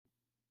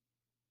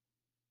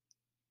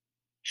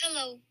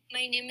Hello,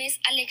 my name is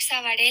Alexa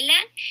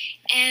Varela,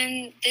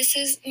 and this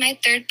is my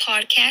third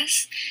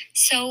podcast.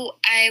 So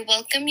I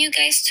welcome you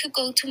guys to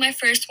go to my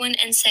first one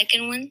and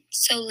second one.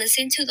 So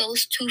listen to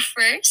those two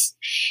first,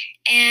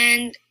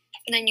 and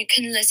then you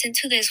can listen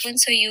to this one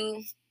so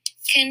you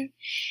can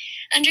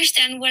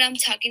understand what I'm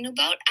talking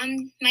about.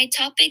 My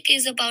topic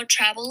is about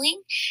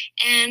traveling,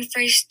 and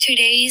for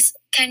today's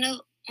kind of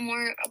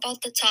more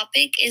about the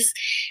topic is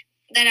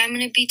that I'm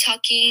going to be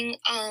talking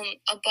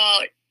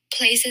about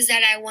places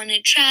that I want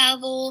to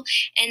travel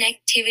and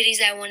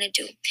activities I want to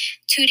do.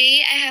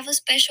 Today I have a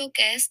special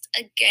guest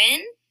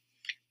again,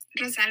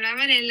 Rosalba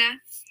Varela.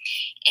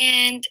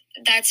 And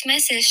that's my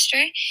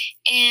sister.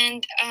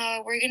 And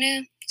we're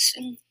going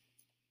to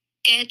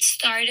get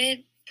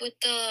started with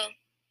the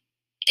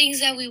things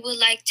that we would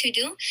like to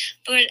do.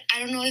 But I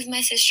don't know if my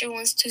sister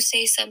wants to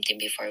say something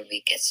before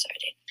we get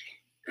started.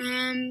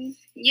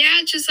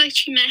 Yeah, just like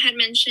she had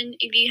mentioned,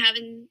 if you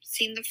haven't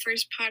seen the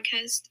first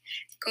podcast,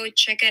 go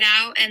check it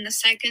out. And the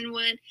second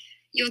one,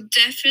 you'll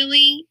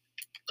definitely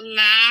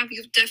laugh.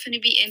 You'll definitely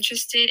be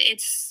interested.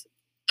 It's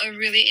a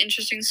really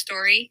interesting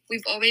story.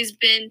 We've always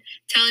been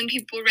telling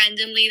people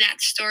randomly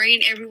that story,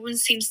 and everyone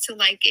seems to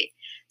like it.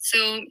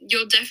 So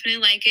you'll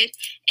definitely like it,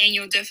 and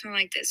you'll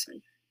definitely like this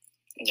one.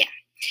 Yeah.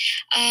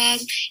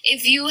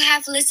 If you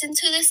have listened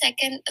to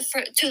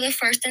the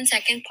first and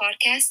second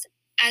podcast,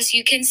 as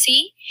you can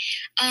see,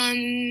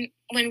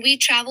 when we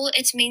travel,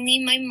 it's mainly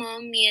my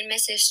mom, me, and my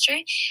sister,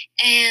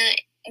 and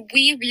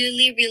we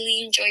really,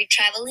 really enjoy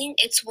traveling.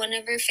 It's one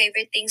of our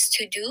favorite things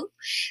to do.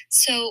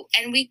 So,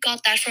 and we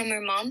got that from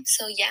our mom.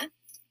 So yeah,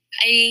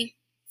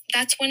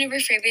 that's one of our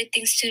favorite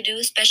things to do,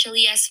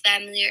 especially as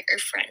family or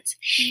friends.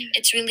 Yeah.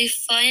 It's really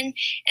fun,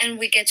 and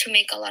we get to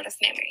make a lot of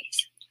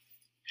memories.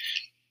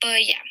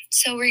 But yeah,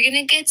 so we're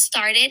gonna get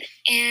started,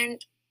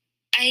 and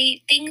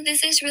I think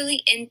this is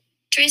really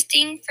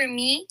interesting for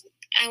me.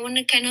 I want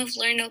to kind of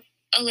learn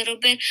a little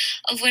bit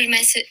of where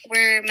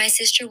my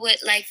sister would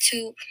like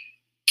to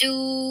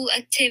do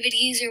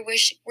activities or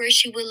where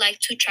she would like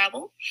to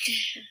travel.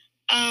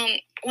 Mm-hmm.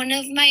 One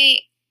of my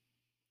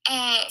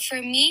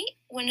for me,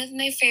 one of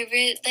my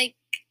favorite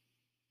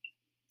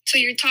So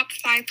your top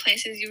 5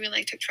 places you would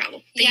like to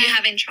travel that you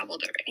haven't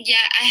traveled already?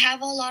 Yeah, I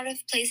have a lot of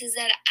places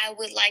that I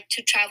would like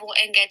to travel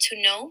and get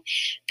to know,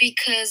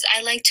 because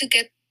I like to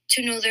get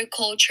to know their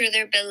culture,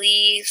 their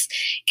beliefs,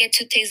 get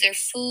to taste their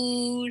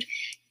food,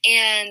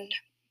 and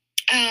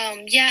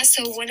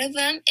so one of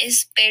them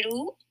is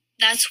Peru.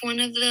 That's one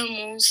of the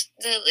most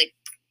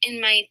in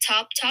my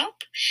top,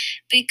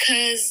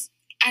 because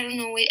I don't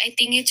know. I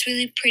think it's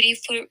really pretty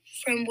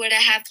from what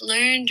I have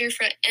learned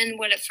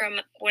from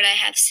what I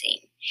have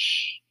seen.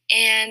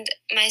 And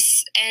my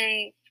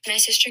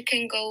sister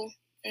can go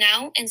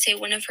now and say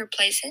one of her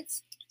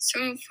places.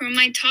 So for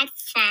my top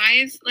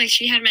 5, like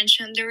she had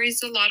mentioned, there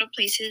is a lot of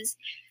places.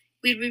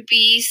 We would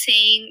be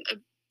saying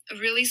a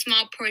really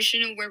small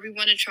portion of where we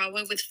want to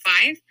travel with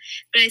 5,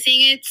 but I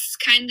think it's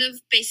kind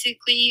of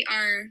basically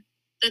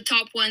the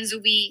top ones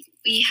that we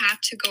have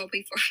to go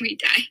before we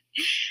die.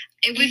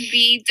 It would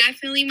be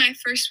definitely, my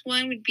first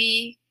one would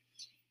be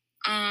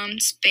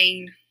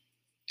Spain.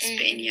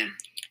 Yeah.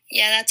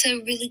 Yeah, that's a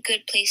really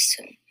good place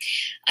too.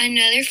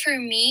 Another for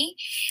me,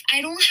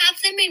 I don't have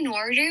them in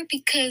order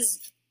because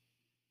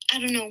I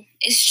don't know.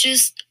 It's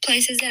just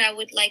places that I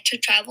would like to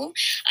travel.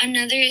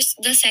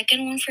 The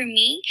second one for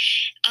me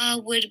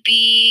would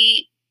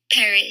be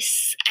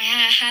Paris.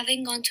 I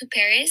haven't gone to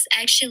Paris.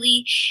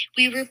 Actually,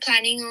 we were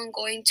planning on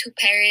going to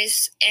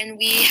Paris, and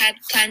we had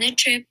planned a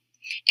trip.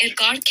 It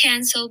got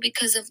canceled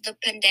because of the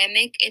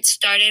pandemic. It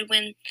started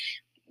when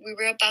we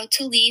were about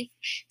to leave.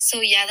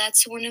 So yeah,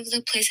 that's one of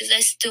the places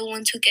I still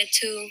want to get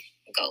to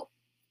go.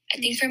 I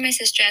think for my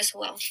sister as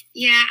well.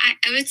 Yeah,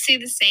 I would say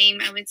the same.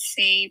 I would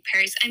say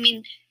Paris. I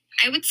mean,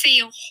 I would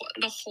say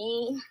the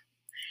whole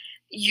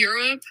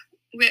Europe.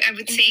 I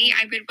would say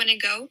I would want to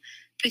go.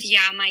 But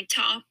yeah, my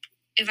top,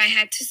 if I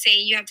had to say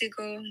you have to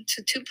go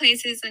to 2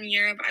 places in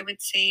Europe, I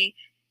would say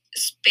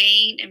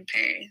Spain and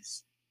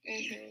Paris.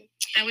 Mm-hmm.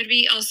 That would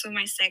be also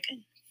my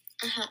second.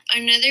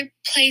 Another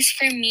place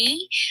for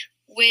me,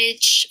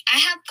 which I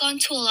have gone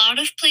to a lot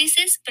of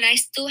places, but I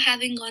still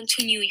haven't gone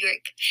to New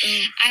York.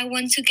 I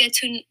want to get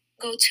to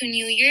go to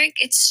New York.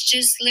 It's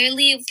just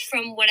literally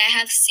from what I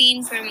have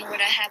seen, from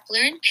what I have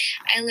learned,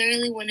 I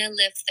literally want to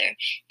live there.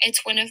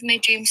 It's one of my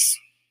dreams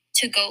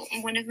to go,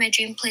 one of my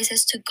dream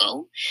places to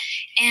go.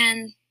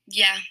 And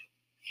yeah,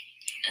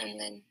 and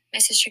then my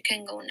sister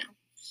can go now.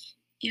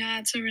 Yeah,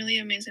 it's a really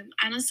amazing.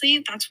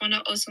 Honestly, that's one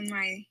of also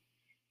my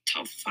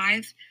top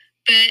 5.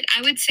 But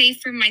I would say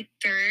for my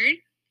third,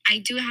 I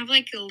do have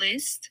like a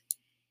list.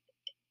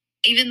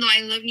 Even though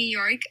I love New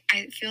York,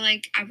 I feel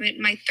like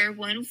my third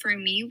one for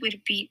me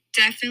would be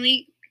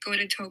definitely go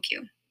to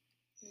Tokyo.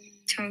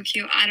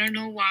 Tokyo. I don't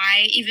know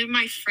why. Even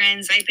my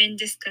friends, I've been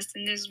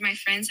discussing this with my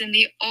friends, and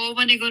they all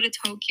want to go to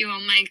Tokyo.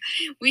 I'm like,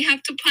 we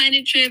have to plan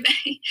a trip.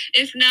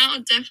 If not,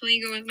 I'll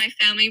definitely go with my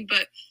family.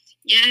 But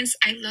yes,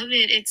 I love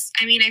it.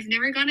 I've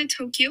never gone to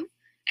Tokyo.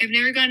 I've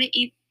never gone to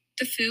eat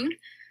the food.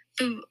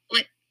 But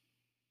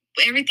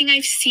everything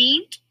I've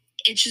seen,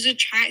 it just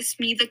attracts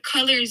me. The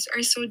colors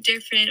are so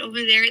different over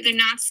there. They're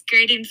not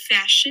scared in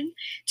fashion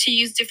to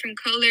use different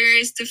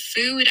colors. The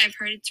food, I've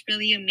heard it's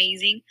really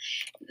amazing.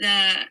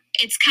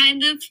 It's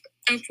kind of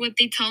what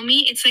they tell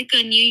me. It's like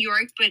a New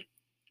York, but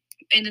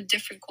in a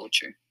different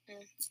culture.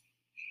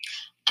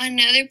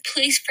 Another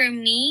place for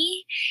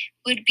me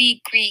would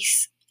be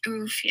Greece.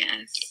 Oof,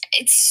 yes.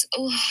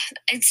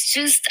 It's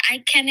just, I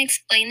can't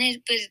explain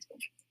it, but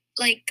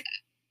like,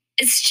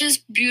 it's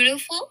just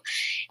beautiful,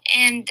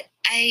 and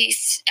I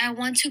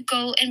want to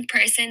go in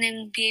person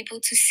and be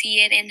able to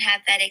see it and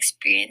have that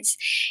experience.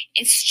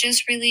 It's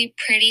just really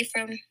pretty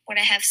from what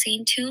I have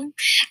seen too.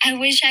 I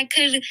wish I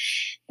could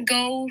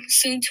go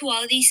soon to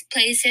all these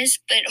places,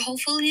 but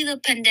hopefully the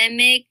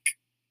pandemic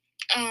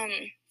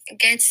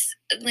gets,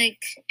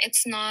 like,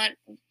 it's not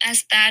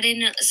as bad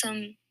in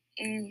some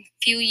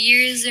few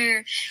years,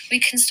 or we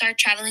can start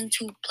traveling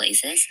to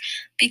places,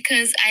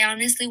 because I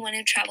honestly want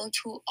to travel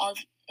to all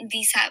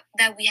these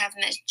that we have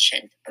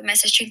mentioned. But my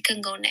sister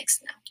can go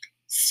next now.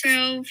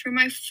 So for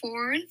my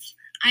fourth,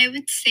 I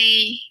would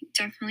say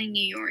definitely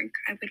New York.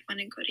 I would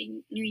want to go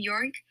to New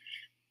York.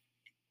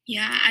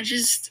 Yeah,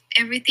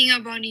 everything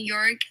about New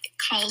York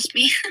calls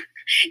me.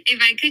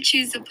 If I could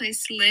choose a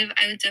place to live,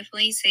 I would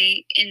definitely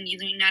say in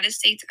the United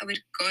States, I would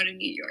go to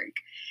New York.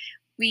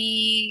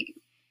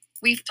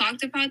 We've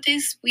talked about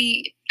this.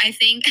 I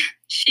think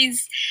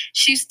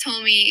she's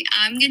told me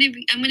I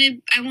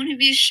want to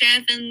be a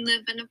chef and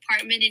live in an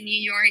apartment in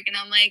New York, and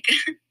I'm like,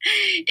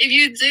 if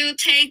you do,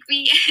 take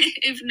me.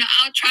 If not,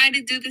 I'll try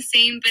to do the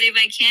same, but if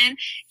I can,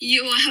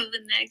 you will have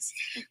the next.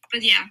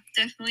 But yeah,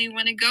 definitely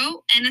want to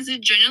go. And as a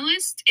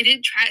journalist,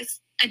 it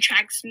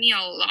attracts me a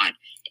lot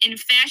in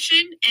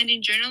fashion and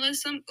in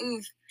journalism.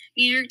 Oof,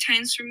 New York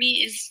Times for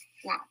me is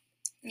wow.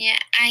 Yeah,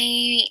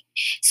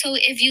 so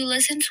if you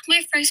listen to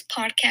my first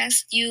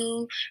podcast,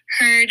 you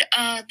heard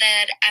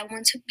that I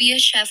want to be a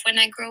chef when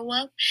I grow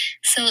up.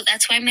 So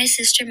that's why my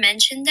sister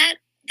mentioned that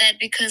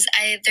because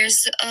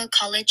there's a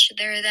college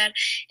there that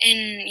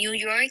in New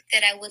York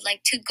that I would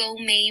like to go,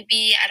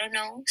 maybe, I don't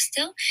know,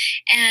 still,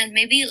 and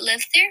maybe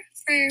live there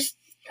for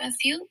a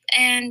few.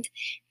 And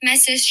my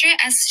sister,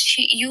 as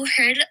you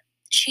heard,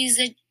 she's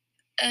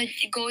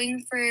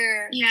going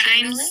for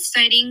I'm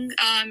studying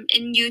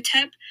in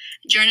UTEP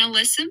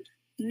journalism,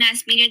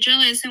 mass media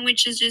journalism,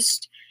 which is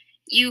just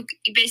you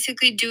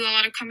basically do a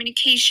lot of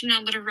communication,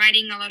 a lot of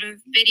writing, a lot of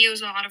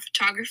videos, a lot of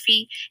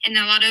photography, and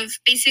a lot of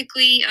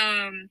basically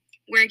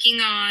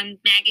working on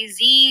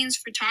magazines,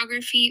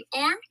 photography,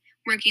 or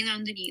working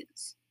on the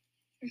news.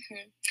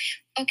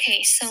 Mm-hmm.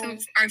 Okay, so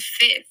our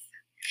fifth.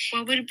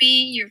 What would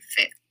be your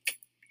fifth?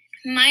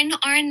 Mine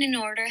aren't in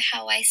order,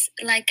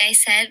 like I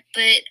said,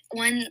 but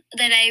one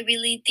that I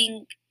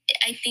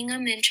think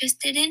I'm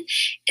interested in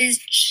is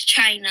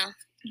China.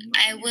 Mm-hmm.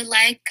 I would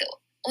like,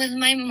 with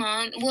my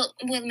mom,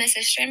 with my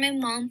sister and my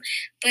mom,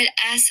 but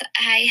as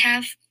I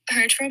have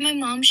heard from my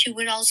mom, she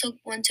would also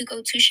want to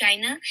go to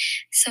China.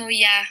 So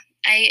yeah,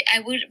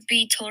 I would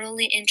be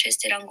totally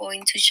interested on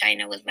going to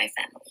China with my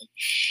family.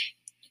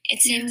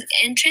 It seems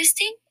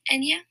interesting,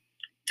 and yeah.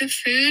 The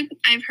food,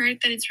 I've heard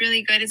that it's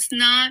really good. It's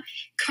not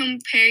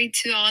compared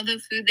to all the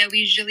food that we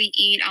usually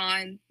eat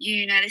on the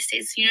United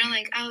States. You know,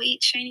 like, I'll eat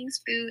Chinese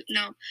food.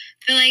 No, I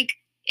feel like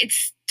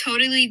it's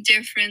totally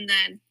different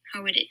than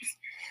how it is.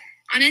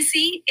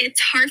 Honestly,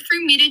 it's hard for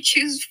me to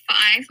choose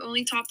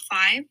only top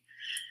 5,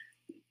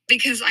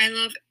 because I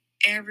love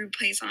every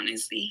place,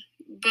 honestly.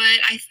 But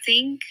I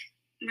think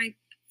my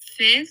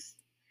 5th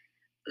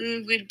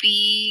would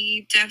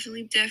be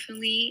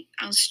definitely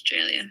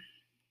Australia.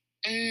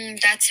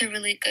 That's a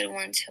really good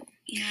one too.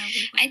 Yeah,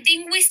 I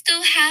think we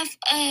still have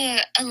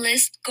a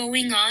list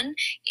going on,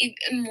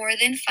 more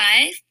than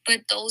 5,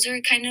 but those are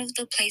kind of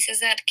the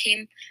places that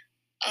came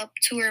up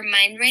to our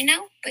mind right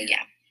now. But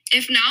yeah.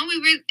 If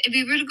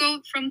we were to go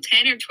from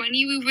 10 or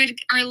 20,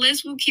 our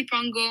list will keep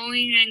on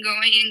going and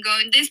going and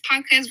going. This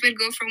podcast would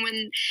go from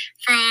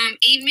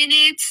 8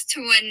 minutes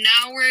to an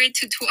hour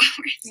to 2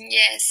 hours.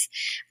 Yes.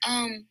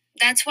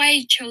 That's why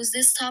I chose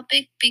this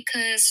topic,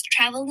 because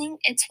traveling,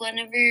 it's one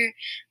of our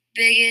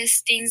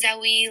biggest things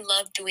that we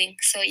love doing.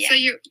 So yeah. So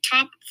your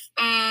top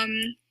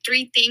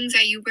 3 things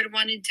that you would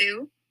want to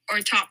do, or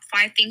top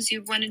 5 things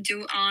you want to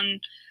do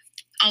on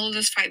all of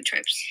those 5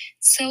 trips?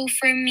 So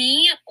for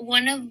me,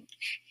 one of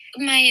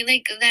my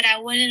that I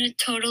wanted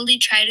to totally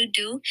try to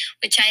do,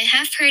 which I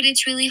have heard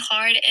it's really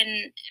hard,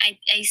 and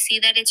I see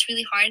that it's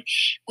really hard,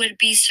 would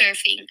be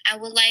surfing. I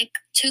would like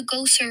to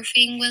go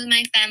surfing with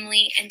my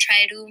family and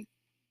try to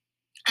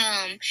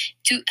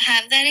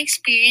have that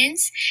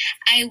experience.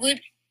 I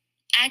would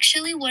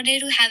actually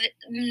wanted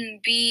to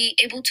be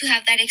able to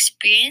have that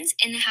experience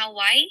in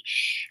Hawaii.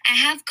 I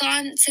have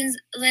gone since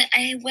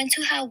I went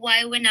to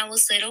Hawaii when I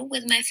was little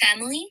with my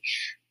family,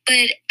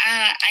 but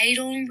I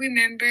don't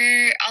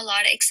remember a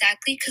lot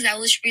exactly, because I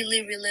was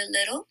really, really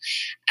little.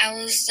 I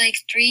was like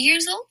 3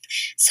 years old.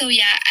 So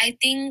yeah, I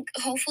think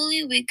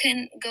hopefully we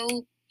can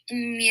go,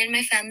 me and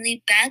my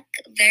family, back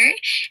there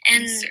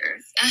and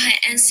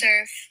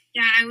surf.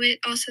 Yeah, I would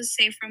also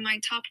say from my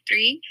top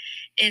 3,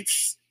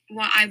 it's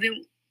I've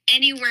been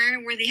anywhere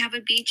where they have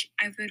a beach,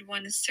 I would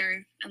want to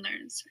surf and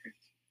learn to surf.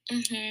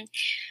 Mm-hmm.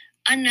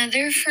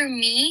 Another for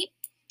me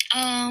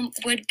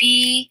would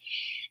be,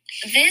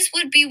 this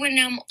would be when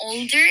I'm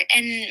older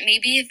and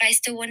maybe if I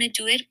still want to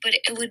do it, but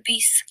it would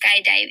be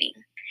skydiving.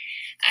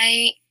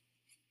 I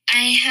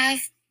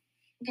have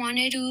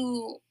wanted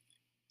to,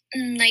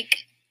 like,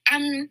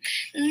 I'm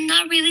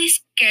not really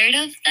scared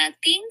of that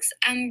things.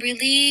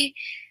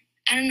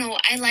 I don't know,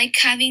 I like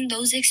having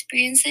those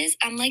experiences.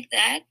 I'm like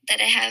that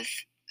I have,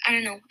 I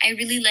don't know, I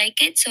really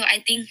like it. So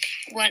I think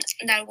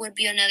that would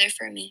be another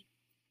for me.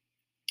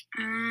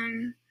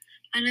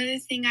 Another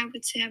thing I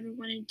would say I would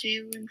want to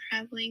do when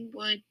traveling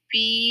would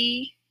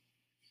be,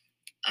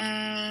 what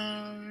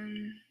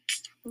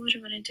would I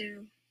want to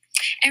do?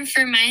 And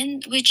for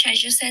mine, which I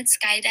just said,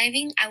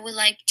 skydiving, I would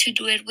like to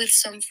do it with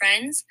some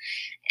friends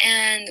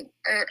and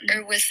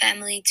or with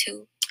family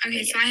too.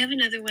 Okay, so I have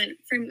another one.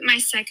 For my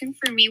second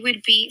for me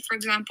would be, for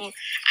example,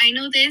 I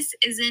know this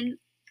isn't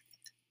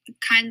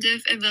kind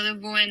of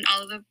available in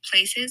all of the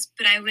places,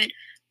 but I would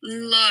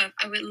love,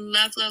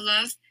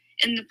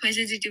 and the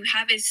places they do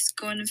have is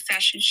going to a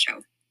fashion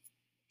show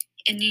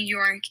in New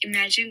York.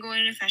 Imagine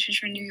going to a fashion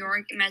show in New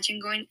York. Imagine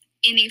going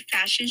in a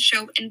fashion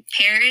show in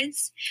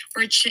Paris,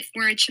 where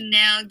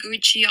Chanel,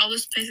 Gucci, all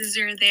those places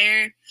are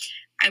there.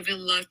 I would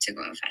love to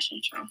go to a fashion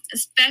show.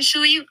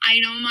 Especially, I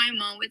know my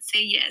mom would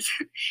say yes.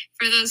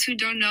 For those who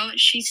don't know,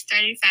 she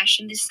studied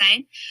fashion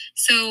design.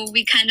 So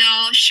we kind of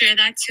all share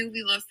that too.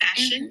 We love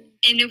fashion.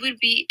 Mm-hmm. And it would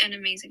be an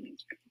amazing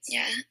experience.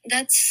 Yeah,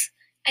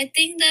 I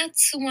think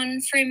that's one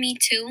for me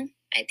too.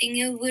 I think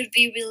it would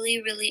be really,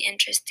 really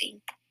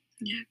interesting.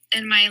 Yeah.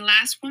 And my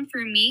last one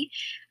for me,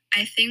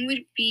 I think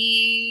would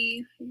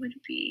be,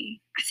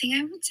 I think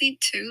I would say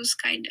too,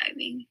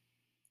 skydiving.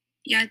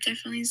 Yeah,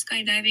 definitely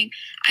skydiving.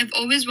 I've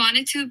always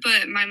wanted to,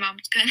 but my mom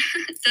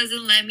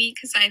doesn't let me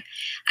because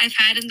I've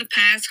had in the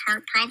past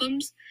heart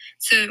problems.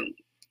 So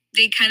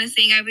they kind of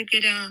think I would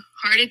get a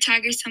heart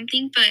attack or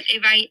something. But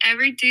if I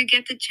ever do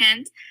get the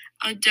chance,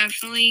 I'll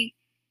definitely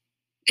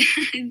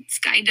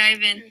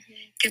skydive and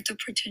get the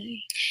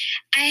opportunity.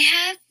 I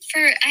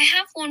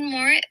have one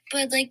more,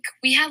 but like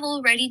we have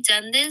already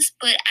done this,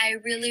 but I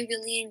really,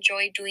 really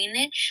enjoy doing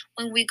it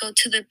when we go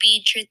to the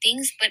beach or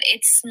things, but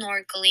it's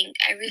snorkeling.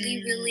 I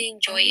really, really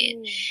enjoy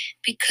it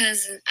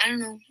because I don't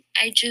know,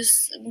 I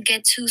just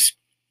get to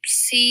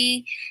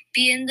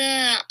be in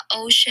the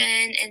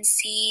ocean and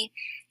see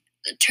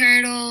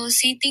turtles,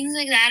 see things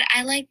like that.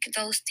 I like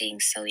those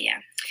things, so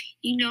yeah.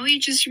 You know, you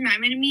just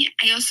reminded me,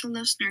 I also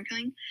love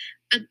snorkeling,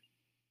 but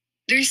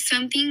there's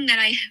something that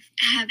I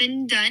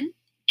haven't done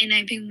and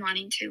I've been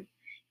wanting to,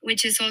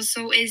 which is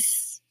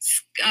it's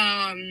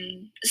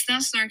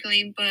not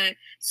snorkeling, but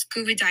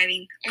scuba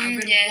diving. I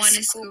would want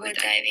to scuba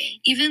diving.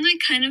 Even like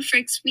kind of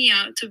freaks me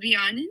out, to be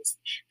honest,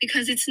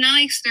 because it's not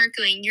like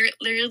snorkeling. You're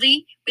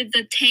literally with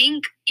the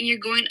tank and you're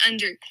going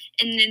under.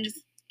 And then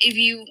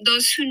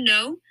those who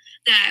know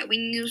that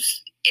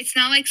it's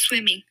not like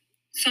swimming.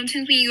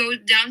 Sometimes when you go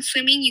down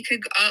swimming, you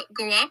could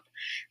go up,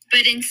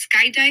 but in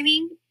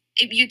skydiving,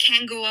 if you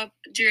can't go up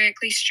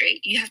directly straight,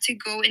 you have to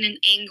go in an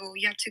angle.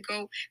 You have to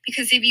go,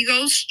 because if you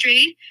go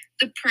straight,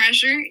 the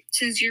pressure,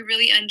 since you're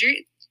really under,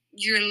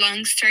 your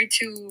lungs start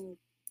to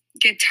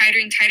get tighter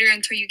and tighter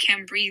until you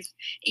can't breathe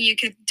and you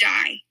could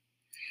die.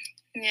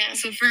 Yeah.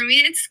 So for me,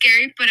 it's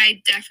scary, but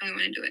I definitely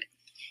want to do it.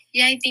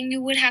 Yeah, I think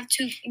you would have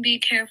to be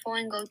careful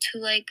and go to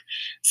like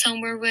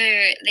somewhere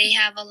where they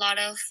have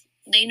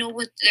they know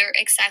what they're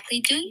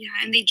exactly doing.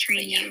 Yeah, and they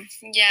train you.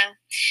 Yeah.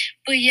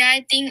 But yeah,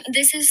 I think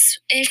this is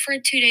it for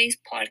today's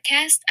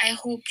podcast. I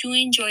hope you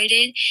enjoyed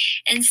it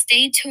and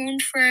stay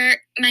tuned for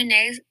my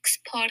next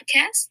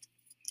podcast.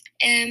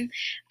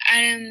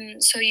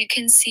 So you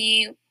can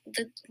see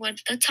what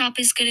the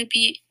topic's gonna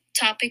be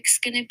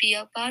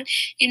about.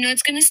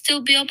 It's gonna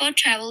still be about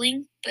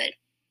traveling, but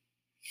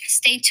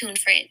stay tuned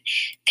for it.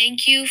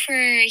 Thank you for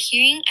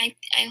hearing.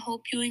 I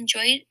hope you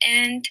enjoyed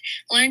and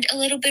learned a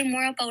little bit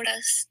more about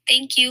us.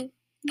 Thank you.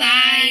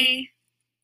 Bye.